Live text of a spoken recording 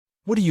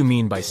What do you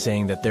mean by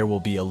saying that there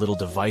will be a little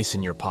device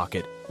in your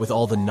pocket with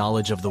all the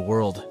knowledge of the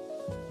world?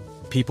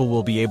 People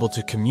will be able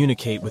to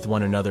communicate with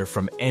one another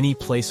from any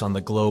place on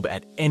the globe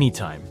at any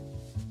time.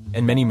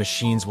 And many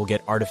machines will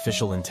get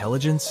artificial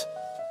intelligence?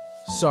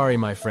 Sorry,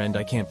 my friend,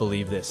 I can't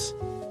believe this.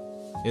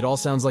 It all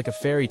sounds like a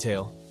fairy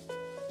tale.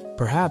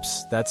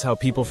 Perhaps that's how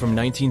people from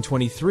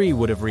 1923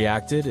 would have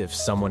reacted if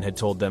someone had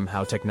told them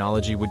how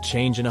technology would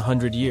change in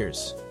 100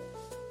 years.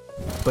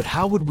 But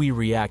how would we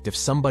react if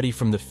somebody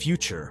from the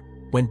future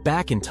went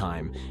back in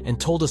time and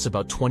told us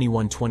about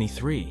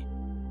 2123?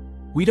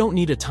 We don't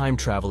need a time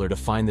traveler to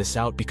find this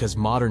out because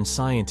modern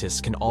scientists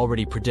can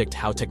already predict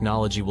how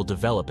technology will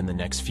develop in the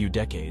next few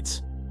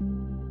decades.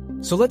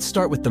 So let's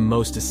start with the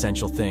most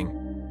essential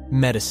thing: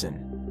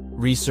 medicine.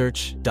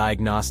 Research,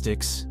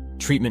 diagnostics,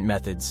 treatment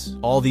methods,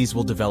 all these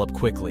will develop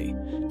quickly.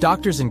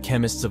 Doctors and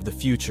chemists of the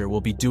future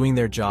will be doing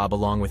their job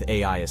along with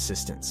AI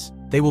assistants.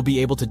 They will be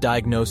able to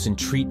diagnose and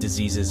treat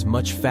diseases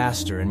much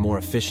faster and more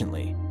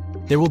efficiently.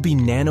 There will be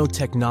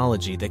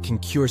nanotechnology that can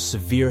cure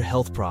severe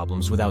health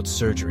problems without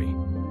surgery.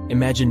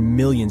 Imagine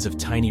millions of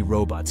tiny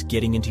robots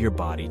getting into your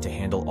body to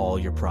handle all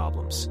your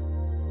problems.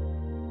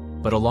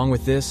 But along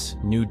with this,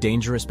 new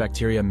dangerous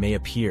bacteria may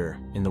appear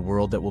in the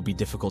world that will be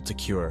difficult to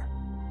cure.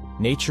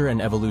 Nature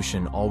and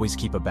evolution always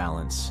keep a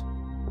balance.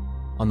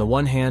 On the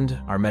one hand,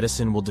 our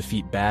medicine will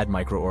defeat bad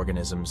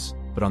microorganisms,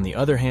 but on the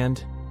other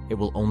hand, it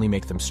will only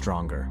make them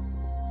stronger.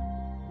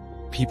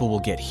 People will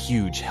get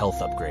huge health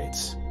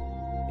upgrades.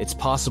 It's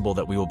possible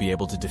that we will be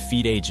able to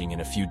defeat aging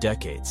in a few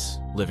decades.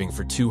 Living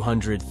for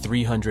 200,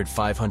 300,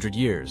 500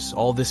 years,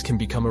 all this can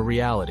become a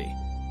reality.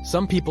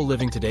 Some people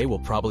living today will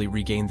probably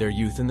regain their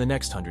youth in the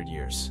next 100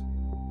 years.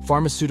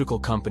 Pharmaceutical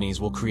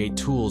companies will create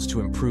tools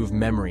to improve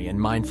memory and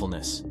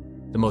mindfulness.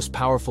 The most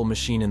powerful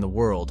machine in the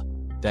world,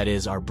 that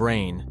is, our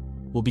brain,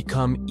 will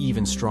become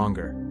even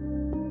stronger.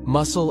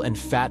 Muscle and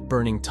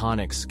fat-burning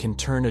tonics can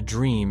turn a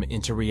dream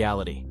into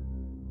reality.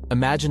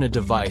 Imagine a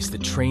device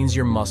that trains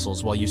your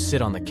muscles while you sit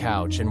on the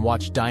couch and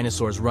watch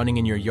dinosaurs running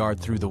in your yard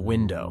through the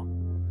window.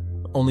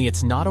 Only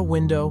it's not a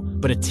window,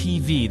 but a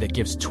TV that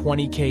gives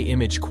 20K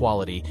image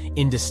quality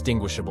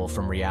indistinguishable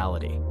from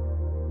reality.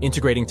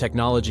 Integrating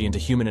technology into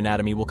human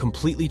anatomy will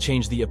completely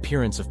change the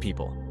appearance of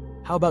people.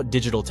 How about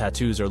digital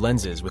tattoos or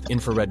lenses with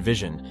infrared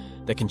vision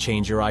that can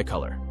change your eye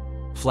color?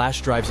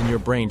 Flash drives in your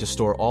brain to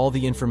store all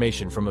the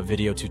information from a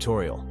video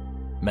tutorial.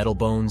 Metal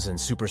bones and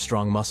super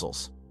strong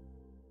muscles.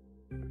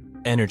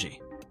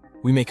 Energy.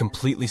 We may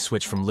completely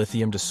switch from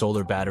lithium to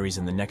solar batteries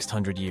in the next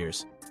 100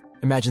 years.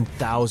 Imagine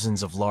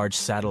thousands of large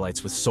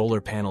satellites with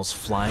solar panels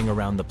flying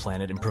around the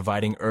planet and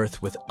providing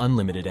Earth with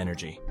unlimited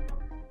energy.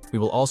 We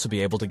will also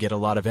be able to get a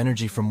lot of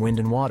energy from wind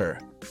and water,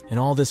 and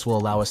all this will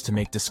allow us to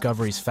make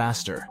discoveries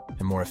faster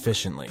and more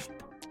efficiently.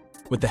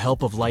 With the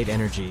help of light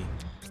energy,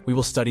 we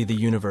will study the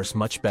universe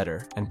much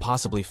better and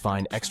possibly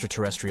find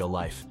extraterrestrial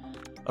life.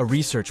 A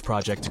research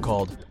project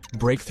called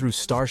Breakthrough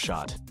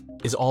Starshot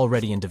is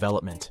already in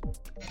development.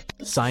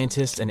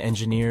 Scientists and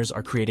engineers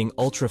are creating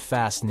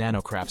ultra-fast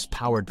nanocrafts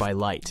powered by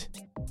light.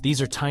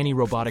 These are tiny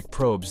robotic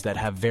probes that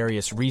have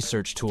various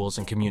research tools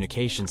and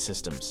communication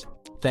systems.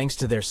 Thanks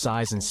to their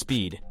size and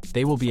speed,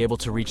 they will be able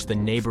to reach the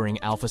neighboring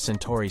Alpha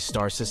Centauri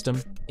star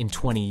system in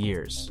 20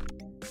 years.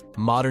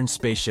 Modern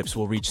spaceships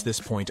will reach this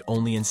point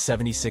only in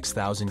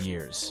 76,000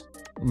 years.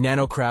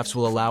 Nanocrafts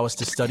will allow us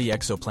to study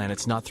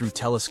exoplanets not through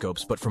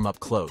telescopes but from up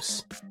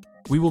close.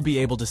 We will be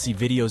able to see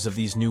videos of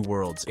these new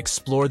worlds,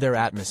 explore their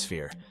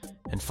atmosphere,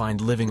 and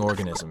find living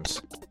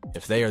organisms.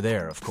 If they are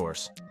there, of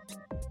course.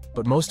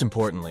 But most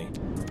importantly,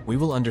 we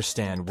will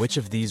understand which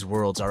of these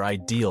worlds are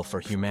ideal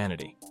for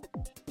humanity.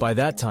 By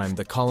that time,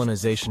 the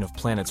colonization of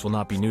planets will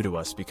not be new to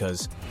us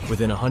because,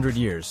 within 100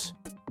 years,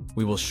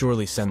 we will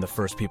surely send the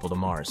first people to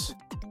Mars.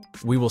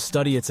 We will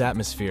study its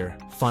atmosphere,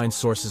 find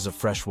sources of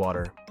fresh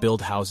water,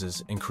 build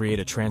houses, and create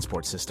a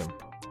transport system.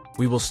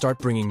 We will start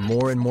bringing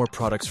more and more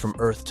products from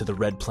Earth to the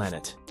Red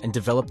Planet and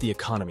develop the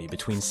economy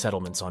between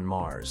settlements on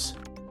Mars.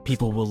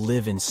 People will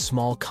live in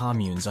small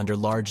communes under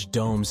large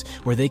domes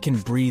where they can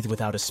breathe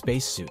without a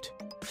spacesuit.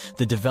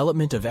 The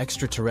development of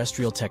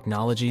extraterrestrial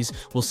technologies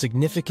will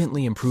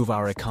significantly improve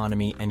our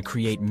economy and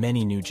create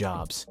many new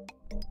jobs.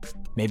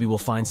 Maybe we'll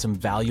find some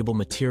valuable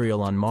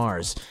material on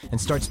Mars and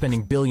start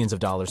spending billions of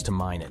dollars to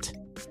mine it.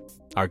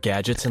 Our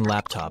gadgets and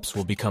laptops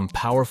will become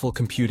powerful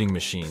computing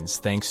machines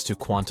thanks to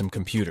quantum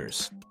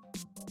computers.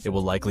 It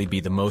will likely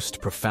be the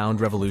most profound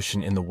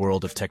revolution in the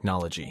world of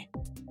technology,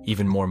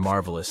 even more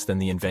marvelous than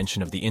the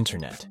invention of the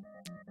internet.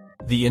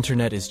 The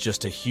internet is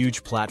just a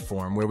huge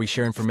platform where we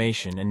share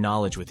information and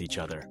knowledge with each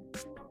other.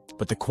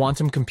 But the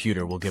quantum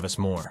computer will give us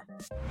more.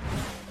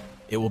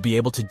 It will be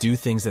able to do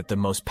things that the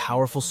most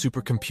powerful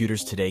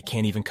supercomputers today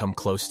can't even come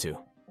close to.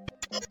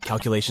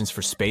 Calculations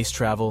for space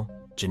travel,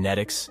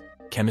 genetics,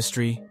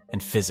 chemistry,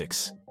 and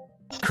physics.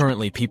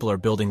 Currently, people are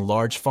building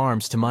large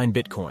farms to mine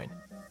Bitcoin.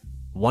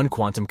 One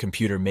quantum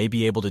computer may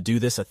be able to do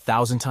this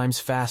 1,000 times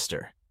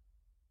faster.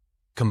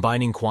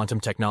 Combining quantum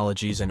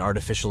technologies and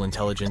artificial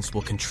intelligence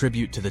will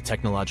contribute to the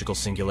technological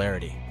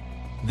singularity.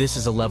 This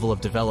is a level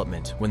of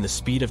development when the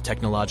speed of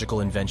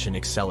technological invention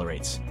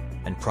accelerates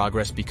and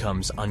progress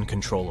becomes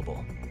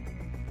uncontrollable.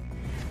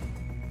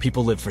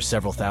 People lived for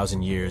several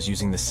thousand years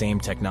using the same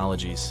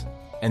technologies.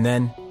 And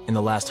then, in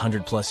the last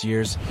 100+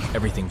 years,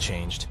 everything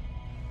changed.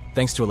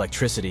 Thanks to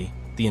electricity,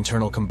 the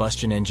internal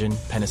combustion engine,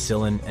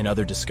 penicillin, and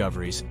other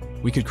discoveries,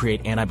 we could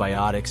create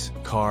antibiotics,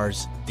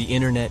 cars, the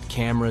internet,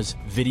 cameras,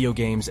 video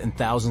games, and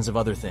thousands of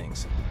other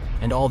things.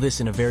 And all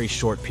this in a very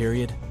short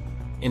period.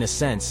 In a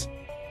sense,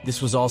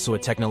 this was also a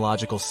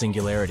technological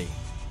singularity.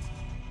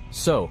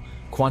 So,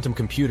 quantum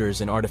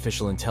computers and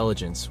artificial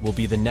intelligence will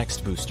be the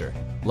next booster,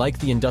 like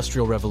the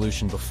Industrial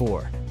Revolution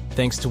before,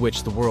 thanks to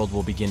which the world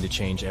will begin to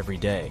change every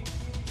day.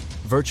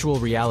 Virtual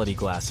reality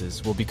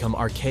glasses will become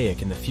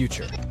archaic in the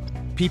future.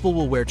 People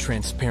will wear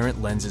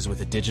transparent lenses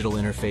with a digital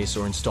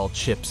interface or install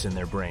chips in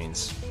their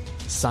brains.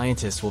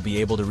 Scientists will be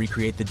able to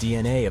recreate the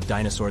DNA of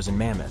dinosaurs and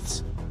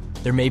mammoths.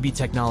 There may be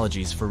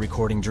technologies for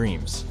recording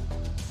dreams.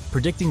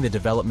 Predicting the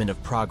development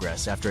of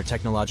progress after a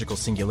technological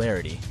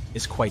singularity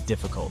is quite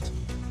difficult.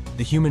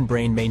 The human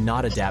brain may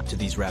not adapt to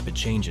these rapid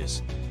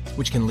changes,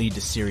 which can lead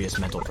to serious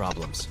mental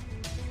problems.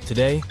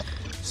 Today,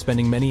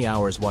 spending many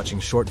hours watching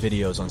short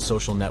videos on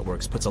social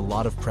networks puts a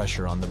lot of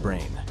pressure on the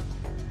brain.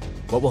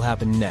 What will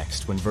happen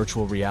next when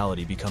virtual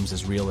reality becomes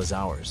as real as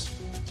ours?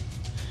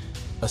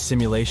 A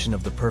simulation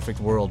of the perfect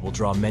world will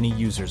draw many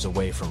users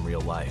away from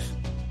real life.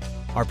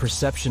 Our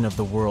perception of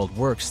the world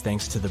works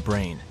thanks to the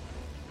brain,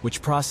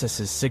 which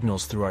processes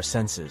signals through our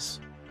senses.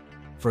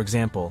 For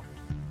example,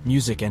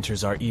 music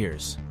enters our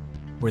ears,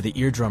 where the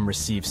eardrum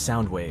receives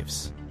sound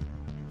waves,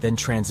 then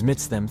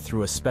transmits them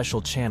through a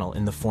special channel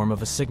in the form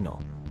of a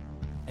signal.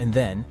 And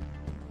then,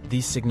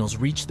 these signals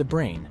reach the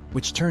brain,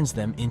 which turns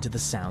them into the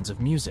sounds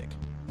of music.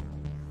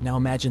 Now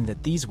imagine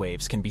that these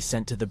waves can be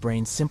sent to the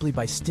brain simply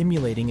by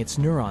stimulating its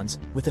neurons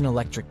with an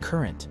electric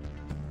current.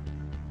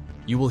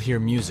 You will hear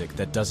music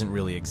that doesn't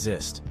really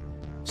exist.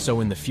 So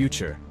in the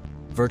future,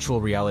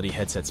 virtual reality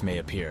headsets may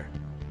appear.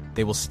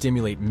 They will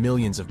stimulate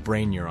millions of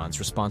brain neurons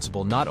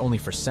responsible not only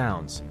for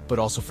sounds, but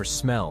also for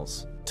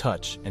smells,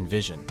 touch, and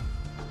vision.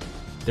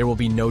 There will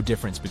be no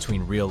difference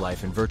between real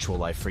life and virtual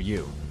life for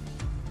you.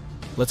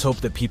 Let's hope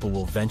that people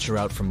will venture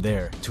out from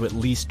there to at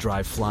least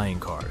drive flying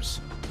cars.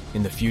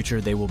 In the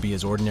future, they will be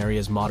as ordinary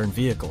as modern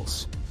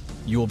vehicles.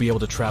 You will be able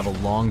to travel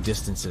long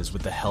distances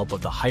with the help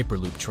of the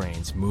Hyperloop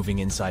trains moving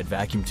inside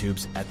vacuum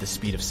tubes at the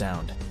speed of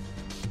sound.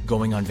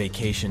 Going on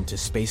vacation to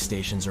space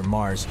stations or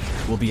Mars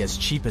will be as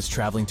cheap as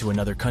traveling to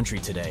another country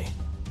today.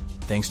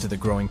 Thanks to the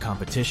growing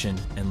competition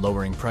and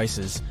lowering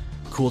prices,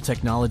 cool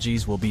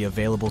technologies will be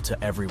available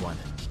to everyone.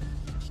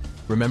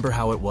 Remember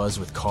how it was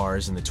with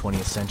cars in the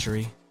 20th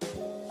century?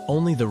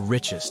 Only the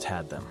richest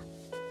had them.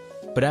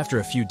 But after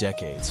a few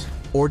decades,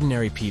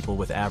 ordinary people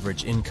with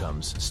average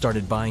incomes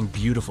started buying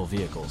beautiful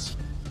vehicles.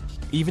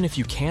 Even if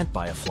you can't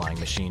buy a flying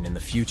machine in the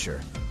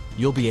future,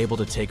 you'll be able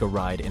to take a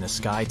ride in a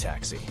sky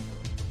taxi.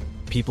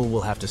 People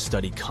will have to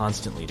study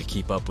constantly to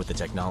keep up with the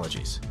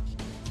technologies.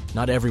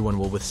 Not everyone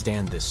will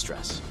withstand this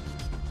stress.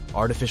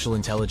 Artificial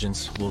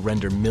intelligence will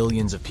render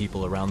millions of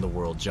people around the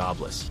world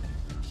jobless.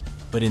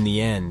 But in the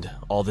end,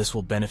 all this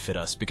will benefit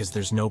us because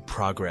there's no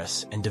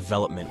progress and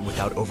development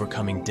without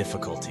overcoming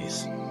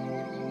difficulties.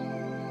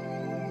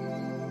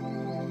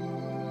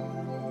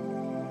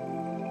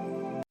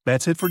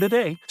 That's it for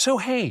today. So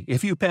hey,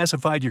 if you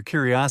pacified your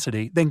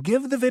curiosity, then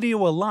give the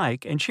video a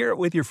like and share it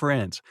with your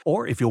friends.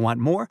 Or if you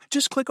want more,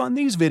 just click on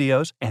these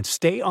videos and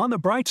stay on the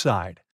bright side.